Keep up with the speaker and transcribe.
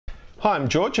Hi, I'm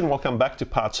George and welcome back to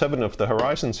part 7 of the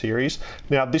Horizon series.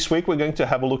 Now this week we're going to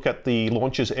have a look at the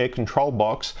launcher's air control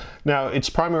box. Now it's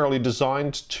primarily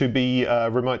designed to be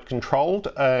remote controlled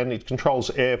and it controls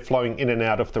air flowing in and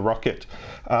out of the rocket.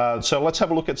 So let's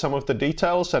have a look at some of the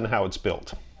details and how it's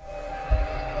built.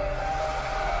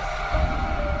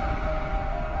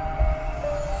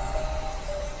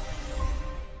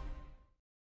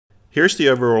 Here's the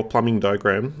overall plumbing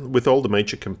diagram with all the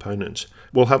major components.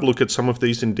 We'll have a look at some of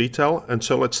these in detail, and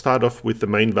so let's start off with the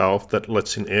main valve that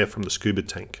lets in air from the scuba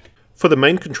tank. For the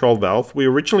main control valve, we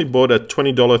originally bought a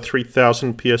 $20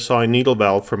 3000 psi needle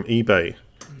valve from eBay.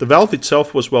 The valve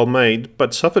itself was well made,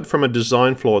 but suffered from a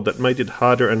design flaw that made it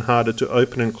harder and harder to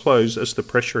open and close as the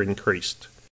pressure increased.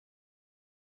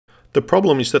 The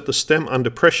problem is that the stem under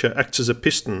pressure acts as a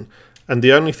piston, and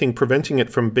the only thing preventing it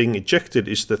from being ejected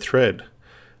is the thread.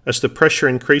 As the pressure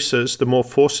increases, the more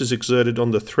force is exerted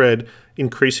on the thread,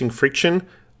 increasing friction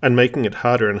and making it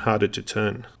harder and harder to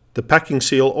turn. The packing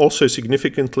seal also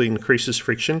significantly increases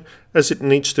friction as it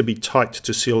needs to be tight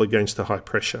to seal against the high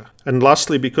pressure. And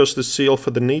lastly, because the seal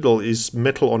for the needle is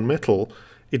metal on metal,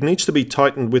 it needs to be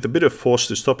tightened with a bit of force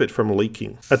to stop it from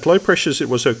leaking. At low pressures it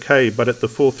was okay, but at the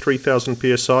full 3000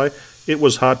 psi it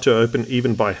was hard to open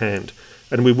even by hand,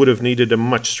 and we would have needed a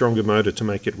much stronger motor to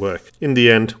make it work. In the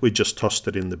end, we just tossed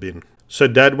it in the bin. So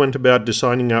Dad went about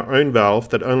designing our own valve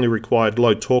that only required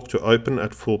low torque to open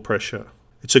at full pressure.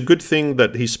 It's a good thing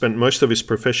that he spent most of his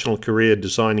professional career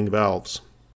designing valves.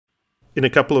 In a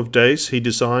couple of days, he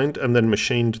designed and then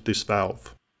machined this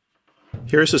valve.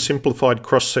 Here is a simplified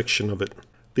cross-section of it.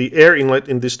 The air inlet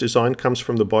in this design comes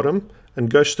from the bottom and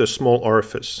goes to a small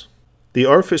orifice. The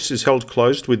orifice is held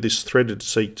closed with this threaded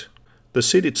seat. The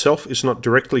seat itself is not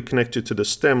directly connected to the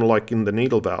stem like in the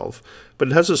needle valve, but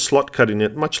it has a slot cut in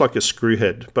it much like a screw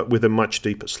head, but with a much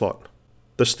deeper slot.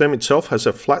 The stem itself has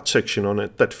a flat section on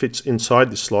it that fits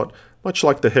inside the slot, much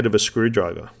like the head of a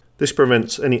screwdriver. This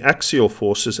prevents any axial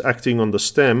forces acting on the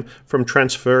stem from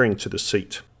transferring to the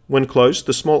seat. When closed,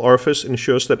 the small orifice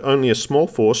ensures that only a small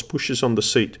force pushes on the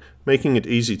seat, making it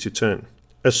easy to turn.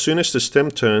 As soon as the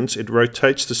stem turns, it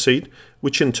rotates the seat,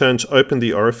 which in turn opens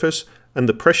the orifice, and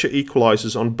the pressure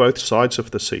equalizes on both sides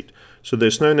of the seat, so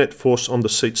there's no net force on the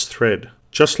seat's thread.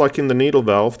 Just like in the needle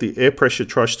valve, the air pressure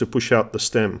tries to push out the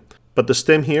stem, but the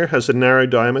stem here has a narrow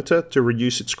diameter to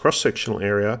reduce its cross-sectional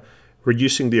area,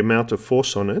 reducing the amount of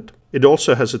force on it. It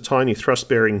also has a tiny thrust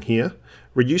bearing here,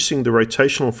 reducing the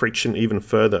rotational friction even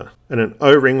further, and an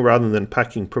O-ring rather than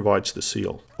packing provides the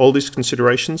seal. All these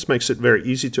considerations makes it very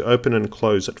easy to open and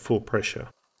close at full pressure.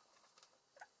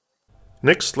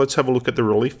 Next, let's have a look at the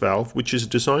relief valve, which is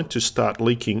designed to start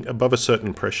leaking above a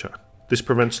certain pressure. This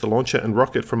prevents the launcher and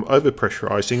rocket from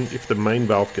overpressurizing if the main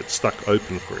valve gets stuck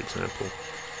open, for example.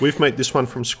 We've made this one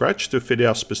from scratch to fit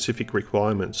our specific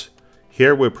requirements.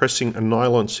 Here we're pressing a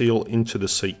nylon seal into the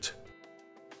seat.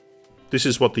 This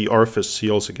is what the orifice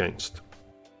seals against.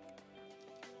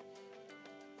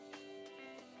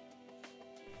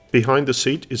 Behind the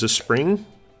seat is a spring,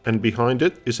 and behind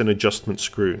it is an adjustment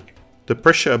screw. The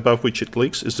pressure above which it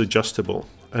leaks is adjustable,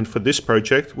 and for this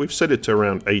project we've set it to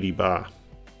around 80 bar.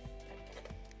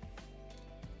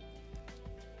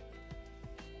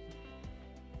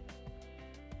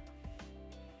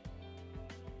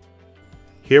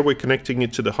 Here we're connecting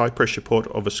it to the high pressure port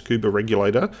of a scuba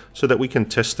regulator so that we can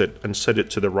test it and set it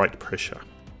to the right pressure.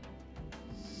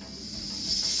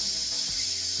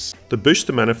 The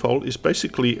booster manifold is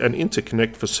basically an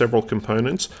interconnect for several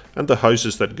components and the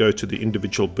hoses that go to the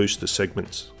individual booster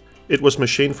segments. It was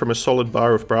machined from a solid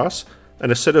bar of brass,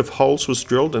 and a set of holes was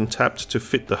drilled and tapped to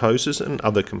fit the hoses and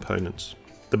other components.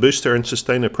 The booster and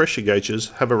sustainer pressure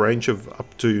gauges have a range of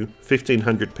up to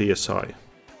 1500 psi.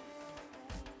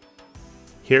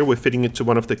 Here we're fitting it to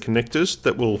one of the connectors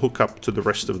that will hook up to the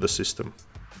rest of the system.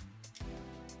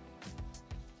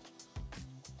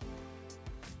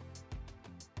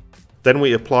 Then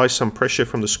we apply some pressure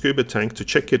from the scuba tank to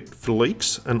check it for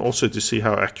leaks and also to see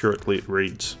how accurately it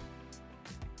reads.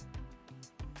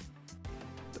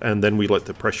 And then we let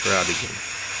the pressure out again.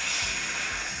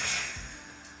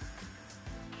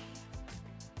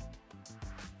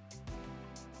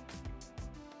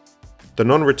 The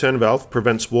non-return valve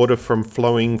prevents water from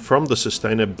flowing from the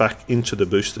sustainer back into the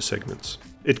booster segments.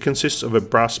 It consists of a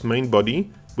brass main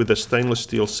body with a stainless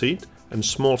steel seat and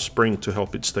small spring to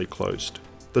help it stay closed.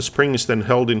 The spring is then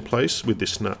held in place with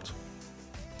this nut.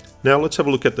 Now let's have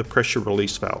a look at the pressure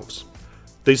release valves.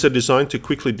 These are designed to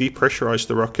quickly depressurize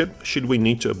the rocket should we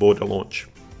need to abort a launch.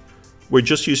 We're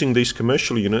just using these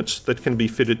commercial units that can be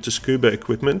fitted to scuba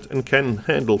equipment and can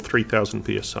handle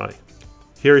 3000 psi.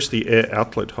 Here is the air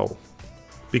outlet hole.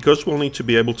 Because we'll need to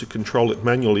be able to control it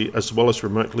manually as well as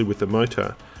remotely with the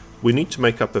motor, we need to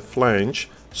make up a flange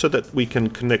so that we can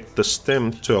connect the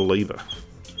stem to a lever.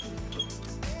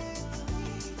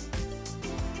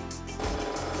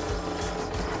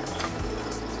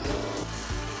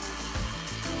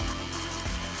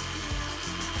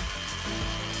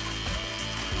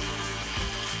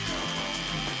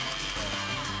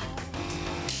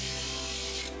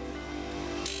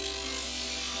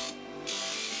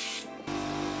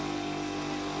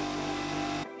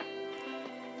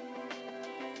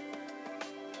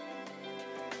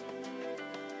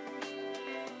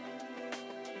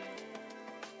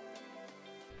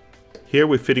 Here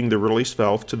we're fitting the release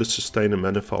valve to the sustainer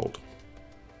manifold.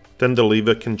 Then the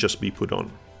lever can just be put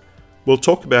on. We'll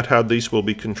talk about how these will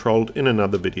be controlled in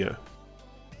another video.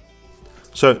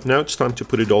 So now it's time to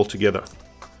put it all together.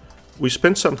 We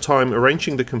spent some time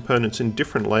arranging the components in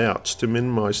different layouts to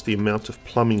minimize the amount of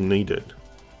plumbing needed.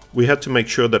 We had to make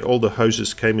sure that all the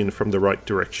hoses came in from the right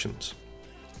directions.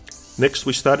 Next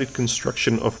we started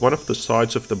construction of one of the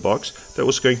sides of the box that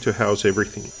was going to house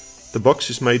everything. The box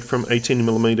is made from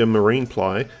 18mm marine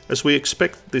ply, as we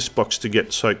expect this box to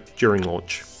get soaked during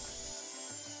launch.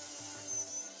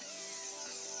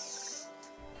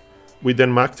 We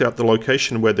then marked out the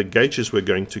location where the gauges were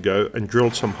going to go and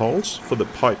drilled some holes for the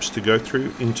pipes to go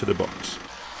through into the box.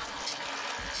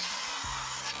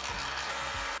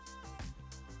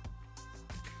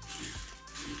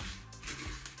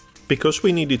 Because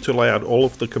we needed to lay out all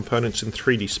of the components in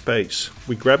 3D space,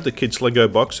 we grabbed the kids' Lego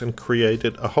box and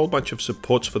created a whole bunch of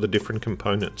supports for the different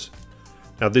components.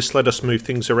 Now this let us move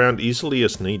things around easily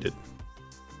as needed.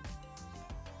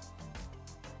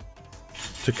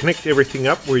 To connect everything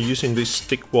up, we're using this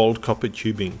thick-walled copper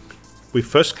tubing. We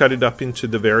first cut it up into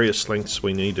the various lengths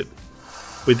we needed.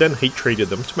 We then heat treated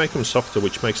them to make them softer,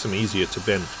 which makes them easier to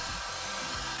bend.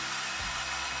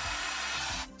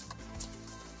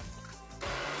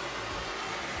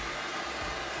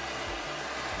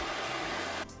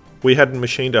 We had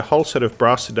machined a whole set of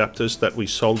brass adapters that we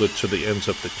soldered to the ends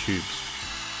of the tubes.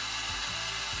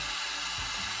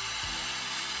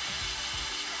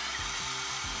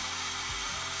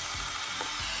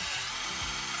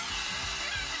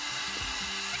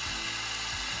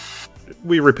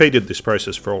 We repeated this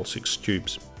process for all 6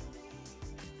 tubes.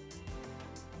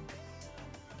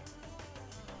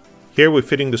 Here we're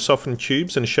fitting the softened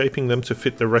tubes and shaping them to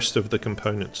fit the rest of the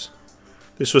components.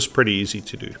 This was pretty easy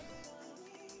to do.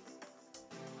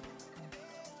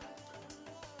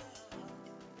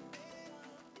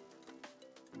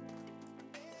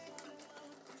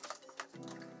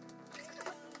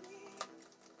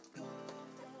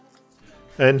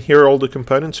 And here are all the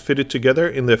components fitted together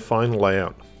in their final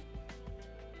layout.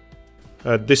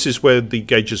 This is where the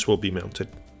gauges will be mounted.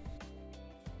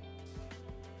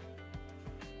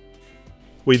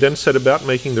 We then set about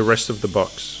making the rest of the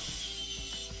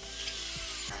box.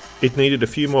 It needed a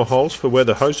few more holes for where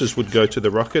the hoses would go to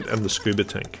the rocket and the scuba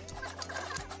tank.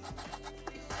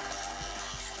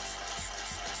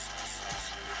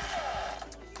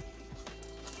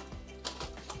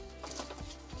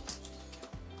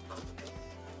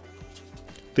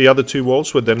 The other 2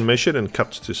 walls were then measured and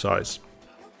cut to size.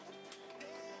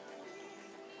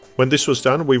 When this was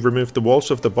done, we removed the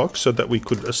walls of the box so that we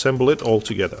could assemble it all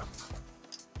together.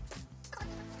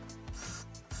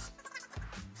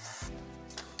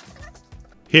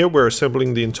 Here we're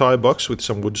assembling the entire box with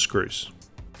some wood screws.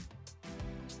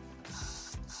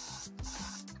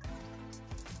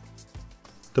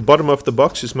 The bottom of the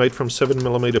box is made from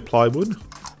 7mm plywood.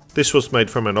 This was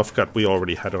made from an offcut we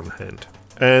already had on hand.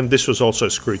 And this was also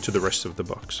screwed to the rest of the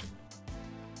box.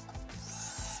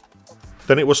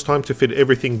 Then it was time to fit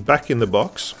everything back in the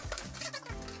box.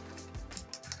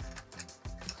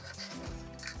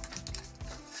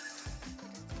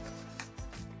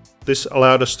 This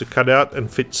allowed us to cut out and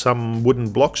fit some wooden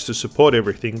blocks to support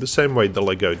everything the same way the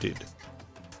Lego did.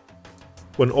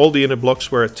 When all the inner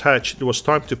blocks were attached, it was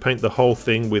time to paint the whole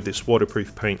thing with this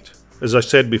waterproof paint. As I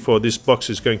said before, this box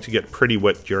is going to get pretty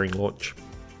wet during launch.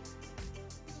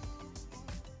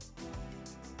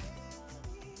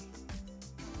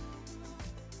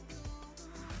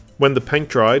 When the paint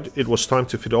dried, it was time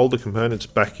to fit all the components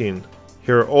back in.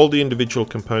 Here are all the individual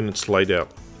components laid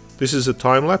out. This is a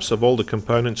time lapse of all the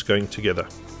components going together.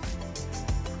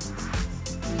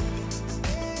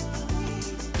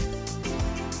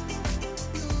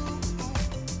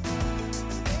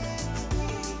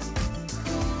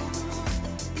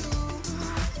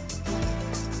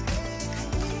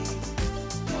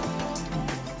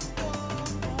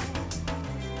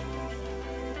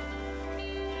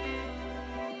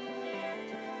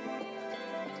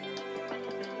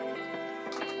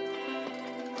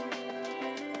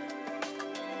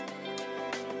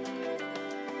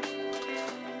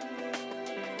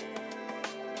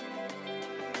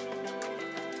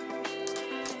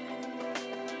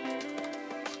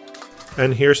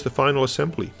 And here's the final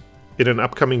assembly. In an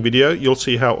upcoming video, you'll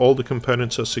see how all the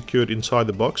components are secured inside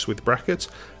the box with brackets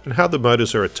and how the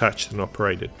motors are attached and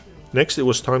operated. Next, it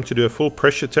was time to do a full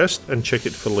pressure test and check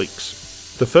it for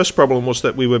leaks. The first problem was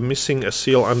that we were missing a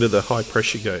seal under the high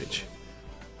pressure gauge.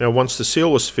 Now, once the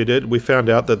seal was fitted, we found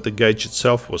out that the gauge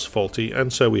itself was faulty,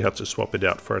 and so we had to swap it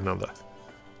out for another.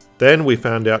 Then we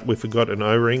found out we forgot an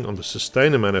O-ring on the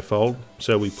sustainer manifold,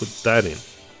 so we put that in.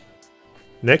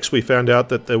 Next, we found out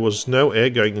that there was no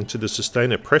air going into the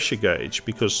sustainer pressure gauge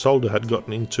because solder had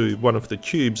gotten into one of the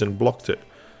tubes and blocked it,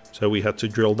 so we had to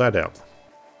drill that out.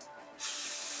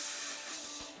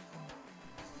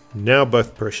 Now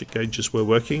both pressure gauges were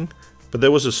working, but there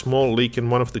was a small leak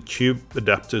in one of the tube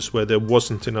adapters where there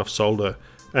wasn't enough solder,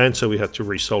 and so we had to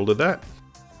resolder that.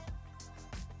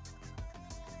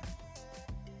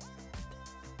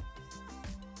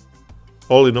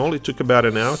 All in all, it took about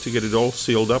an hour to get it all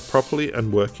sealed up properly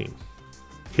and working.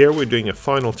 Here we're doing a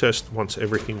final test once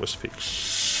everything was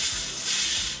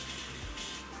fixed.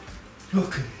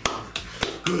 Okay,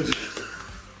 good.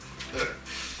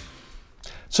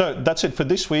 So that's it for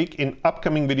this week. In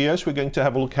upcoming videos, we're going to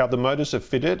have a look how the motors are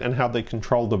fitted and how they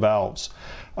control the valves.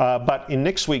 But in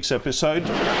next week's episode,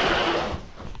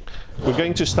 we're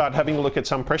going to start having a look at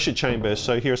some pressure chambers.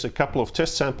 So here's a couple of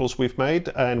test samples we've made,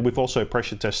 and we've also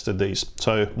pressure tested these.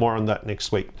 So more on that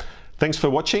next week. Thanks for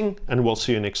watching, and we'll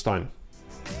see you next time.